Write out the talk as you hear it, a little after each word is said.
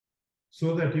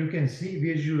so that you can see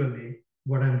visually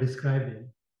what I'm describing.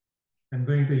 I'm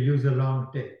going to use a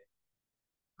long tape.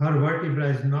 Her vertebra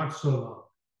is not so long,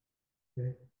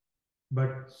 okay?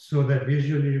 But so that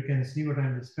visually you can see what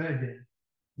I'm describing.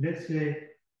 Let's say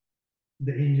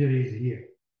the injury is here.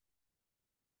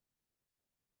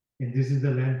 And this is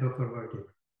the length of her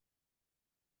vertebra.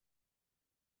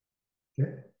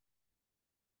 Okay?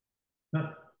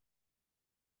 Now,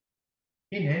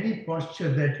 in any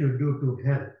posture that you do to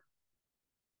help,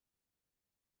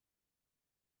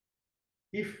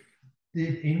 if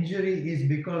the injury is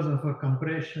because of a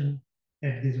compression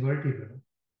at this vertebra,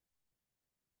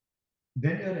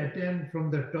 then your attempt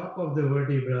from the top of the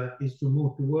vertebra is to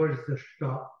move towards the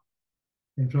top,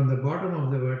 and from the bottom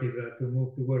of the vertebra to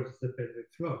move towards the pelvic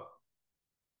floor,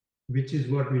 which is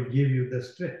what will give you the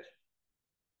stretch.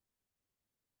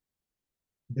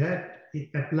 That it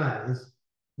applies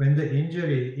when the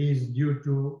injury is due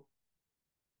to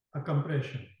a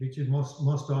compression, which is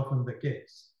most often the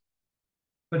case.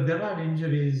 But there are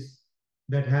injuries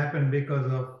that happen because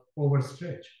of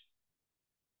overstretch,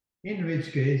 in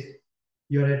which case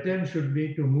your attempt should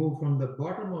be to move from the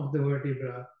bottom of the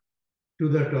vertebra to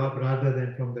the top rather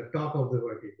than from the top of the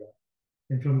vertebra.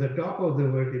 And from the top of the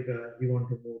vertebra, you want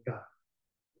to move down.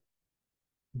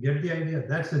 Get the idea?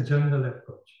 That's a general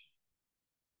approach.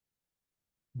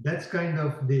 That's kind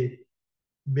of the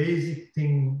basic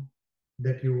thing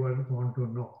that you want to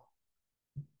know.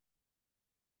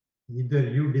 Either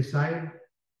you decide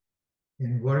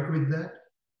and work with that,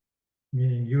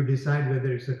 meaning you decide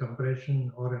whether it's a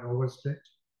compression or an overstretch,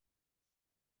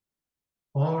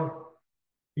 or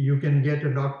you can get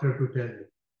a doctor to tell you.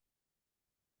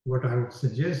 What I would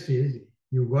suggest is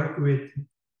you work with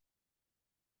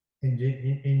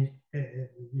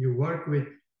you work with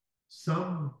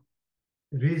some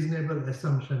reasonable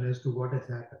assumption as to what has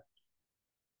happened.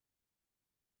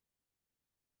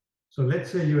 So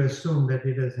let's say you assume that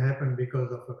it has happened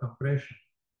because of a compression,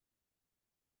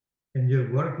 and you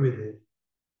work with it.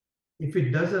 If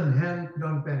it doesn't help,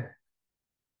 don't panic.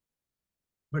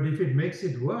 But if it makes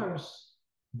it worse,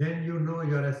 then you know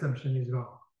your assumption is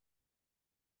wrong.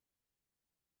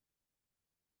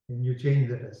 And you change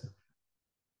that assumption.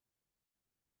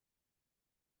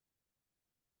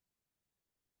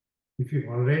 If you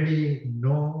already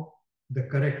know the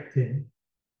correct thing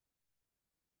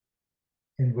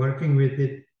and working with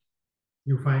it,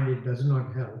 you find it does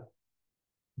not help,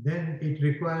 then it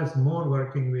requires more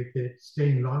working with it,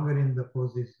 staying longer in the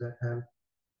poses that help.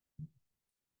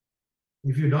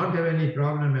 If you don't have any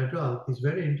problem at all, it's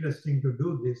very interesting to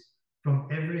do this from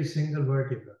every single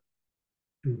vertebra.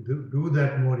 To do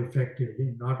that more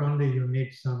effectively, not only you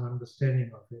need some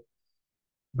understanding of it,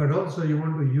 but also you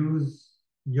want to use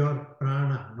your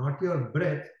prana, not your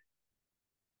breath.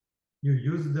 You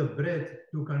use the breath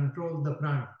to control the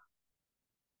prana.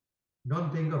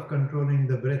 Don't think of controlling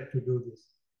the breath to do this.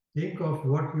 Think of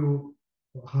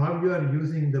how you are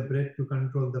using the breath to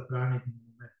control the pranic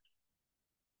movement.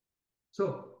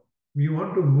 So we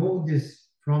want to move this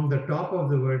from the top of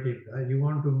the vertebra. You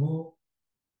want to move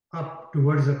up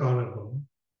towards the collarbone.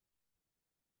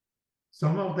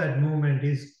 Some of that movement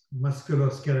is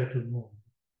musculoskeletal movement.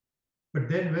 But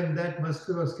then when that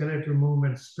musculoskeletal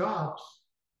movement stops,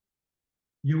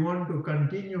 you want to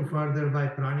continue further by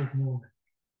pranic movement,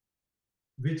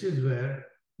 which is where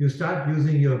you start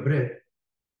using your breath.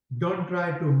 Don't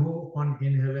try to move on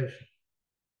inhalation.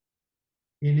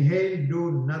 Inhale,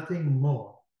 do nothing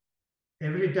more.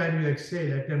 Every time you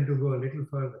exhale, attempt to go a little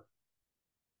further.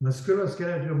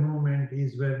 Musculoskeletal movement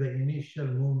is where the initial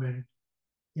movement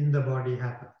in the body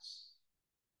happens.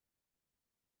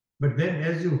 But then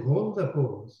as you hold the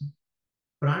pose,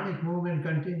 pranic movement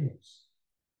continues.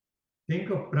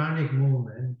 Think of pranic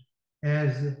movement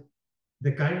as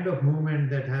the kind of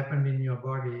movement that happened in your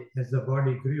body as the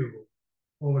body grew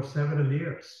over several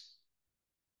years.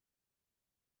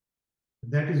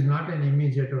 That is not an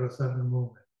immediate or a sudden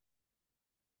movement,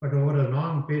 but over a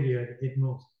long period, it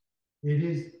moves. It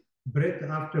is breath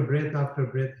after breath after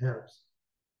breath helps,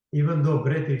 even though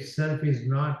breath itself is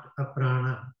not a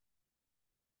prana.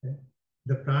 Okay?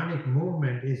 The pranic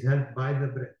movement is helped by the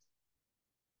breath.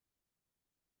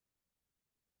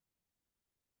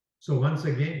 So once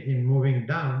again, in moving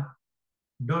down,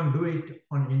 don't do it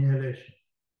on inhalation.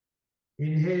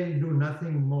 Inhale, do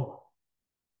nothing more.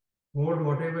 Hold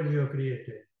whatever you have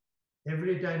created.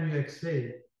 Every time you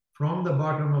exhale from the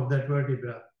bottom of that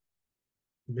vertebra,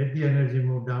 let the energy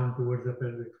move down towards the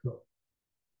pelvic floor.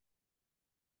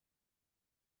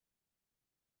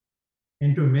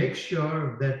 And to make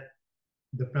sure that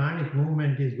the pranic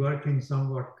movement is working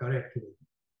somewhat correctly,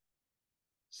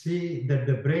 see that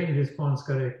the brain responds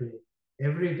correctly.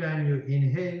 Every time you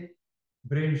inhale,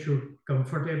 brain should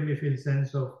comfortably feel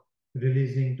sense of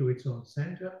releasing to its own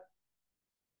center.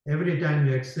 Every time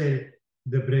you exhale,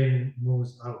 the brain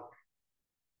moves out.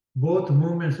 Both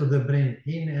movements of the brain,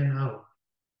 in and out,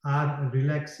 are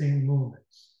relaxing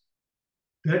movements.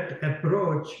 That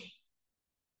approach,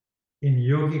 in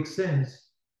yogic sense,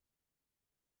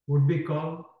 would be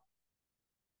called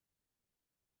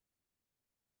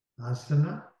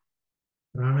asana,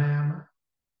 pranayama,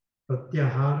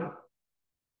 pratyahara,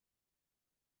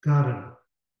 dharana.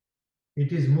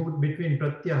 It is moved between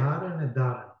pratyahara and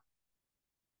dharana.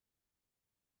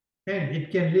 And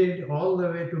it can lead all the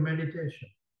way to meditation.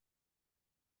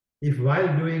 If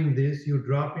while doing this you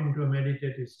drop into a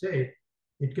meditative state,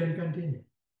 it can continue.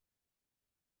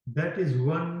 That is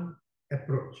one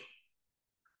approach.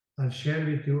 I'll share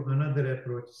with you another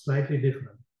approach, slightly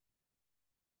different.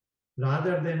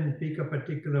 Rather than pick a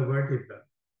particular vertebra,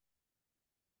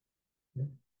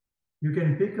 you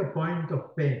can pick a point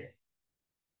of pain.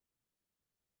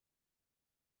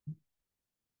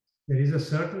 There is a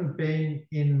certain pain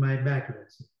in my back,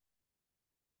 let's say.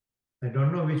 I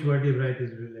don't know which vertebra it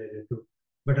is related to,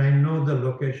 but I know the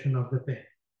location of the pain.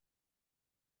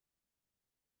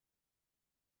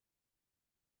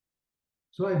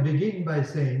 So I begin by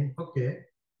saying, okay,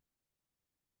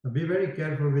 be very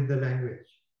careful with the language.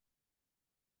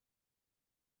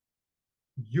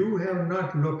 You have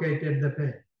not located the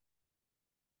pain.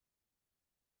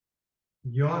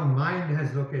 Your mind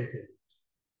has located it.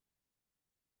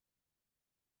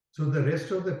 So the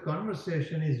rest of the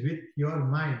conversation is with your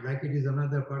mind, like it is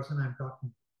another person I'm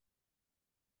talking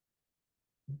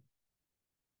to.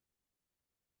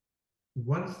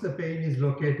 Once the pain is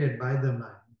located by the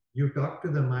mind, you talk to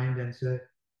the mind and say,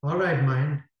 all right,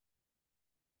 mind,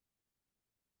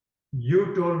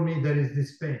 you told me there is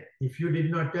this pain. If you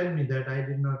did not tell me that, I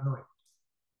did not know it.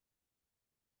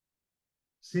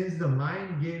 Since the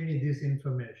mind gave me this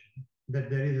information that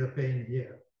there is a pain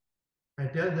here, I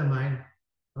tell the mind,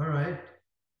 all right,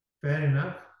 fair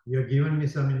enough, you've given me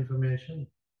some information.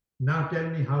 Now tell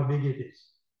me how big it is.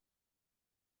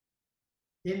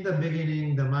 In the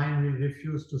beginning, the mind will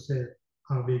refuse to say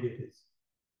how big it is.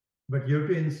 But you have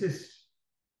to insist,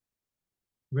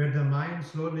 where the mind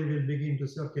slowly will begin to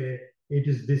say, okay, it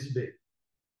is this big.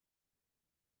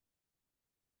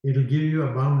 It will give you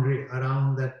a boundary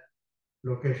around that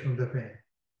location of the pain.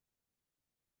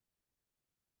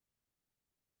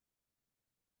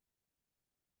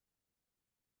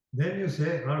 Then you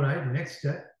say, all right, next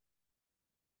step.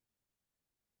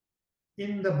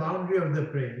 In the boundary of the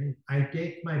brain, I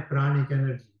take my pranic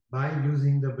energy by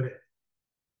using the breath.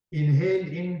 Inhale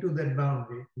into that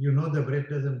boundary. You know the breath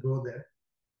doesn't go there.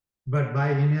 But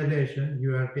by inhalation,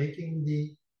 you are taking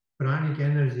the pranic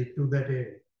energy to that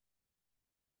area.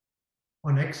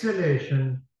 On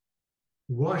exhalation,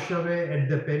 wash away at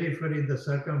the periphery the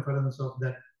circumference of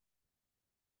that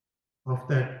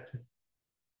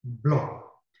block.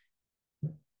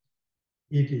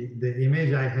 The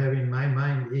image I have in my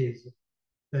mind is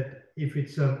that if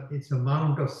it's a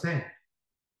mount of sand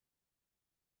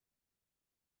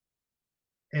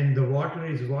and the water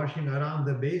is washing around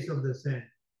the base of the sand,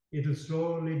 it will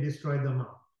slowly destroy the mount.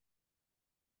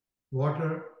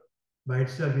 Water by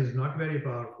itself is not very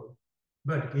powerful,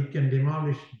 but it can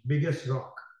demolish biggest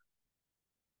rock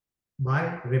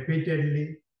by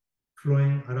repeatedly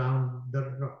flowing around the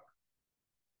rock.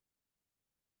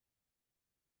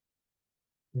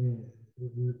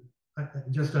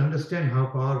 Just understand how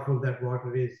powerful that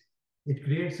water is. It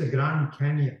creates a Grand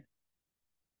Canyon,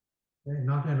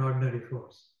 not an ordinary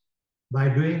force. By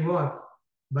doing what?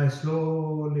 By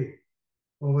slowly,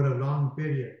 over a long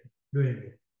period, doing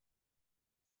it.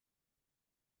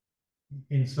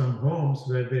 In some homes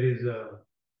where there is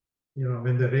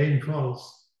when the rain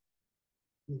falls,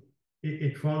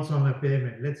 it falls on a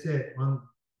pavement. Let's say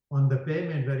on the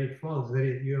pavement where it falls,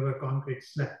 you have a concrete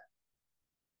slab.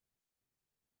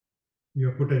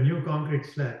 You put a new concrete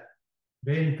slab,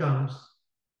 rain comes,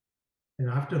 and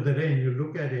after the rain, you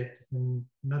look at it and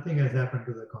nothing has happened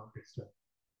to the concrete slab.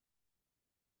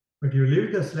 But you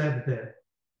leave the slab there,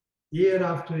 year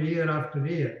after year after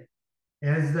year,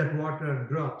 as that water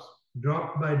drops,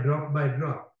 drop by drop by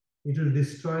drop, it will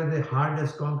destroy the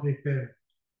hardest concrete pavement.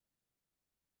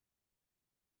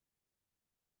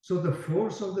 So the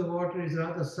force of the water is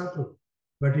rather subtle,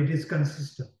 but it is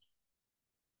consistent.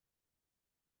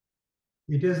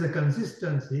 It has a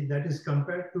consistency that is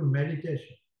compared to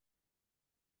meditation.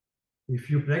 If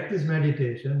you practice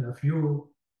meditation, a few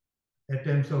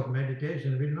attempts of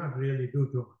meditation will not really do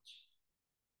too much.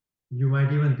 You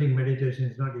might even think meditation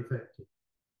is not effective.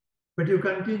 But you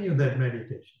continue that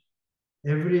meditation.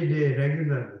 every day,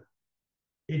 regularly,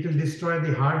 it will destroy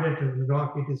the harder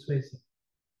rock it is facing.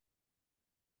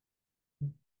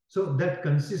 So that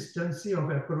consistency of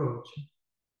approach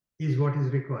is what is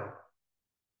required.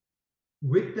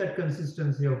 With that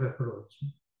consistency of approach,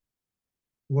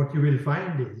 what you will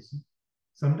find is,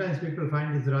 sometimes people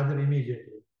find it's rather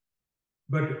immediately,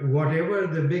 but whatever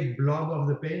the big blob of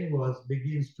the pain was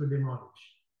begins to demolish,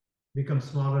 becomes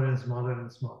smaller and smaller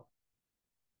and smaller.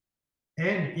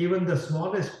 And even the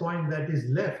smallest point that is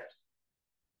left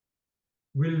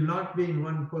will not be in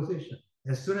one position.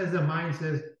 As soon as the mind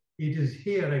says, it is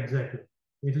here exactly,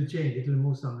 it will change, it will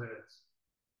move somewhere else.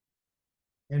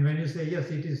 And when you say,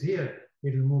 yes, it is here,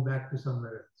 it will move back to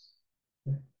somewhere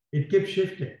else. It keeps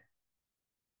shifting.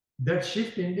 That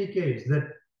shift indicates that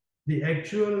the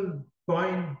actual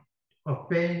point of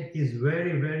pain is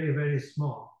very, very, very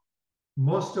small.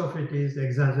 Most of it is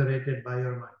exaggerated by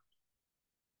your mind.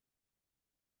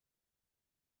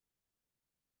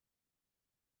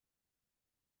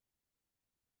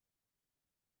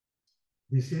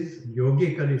 This is,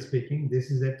 yogically speaking,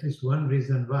 this is at least one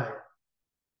reason why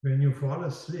when you fall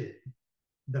asleep,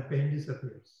 the pain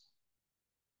disappears.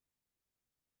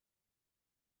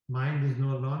 Mind is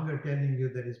no longer telling you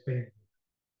there is pain.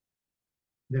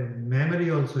 The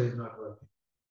memory also is not working.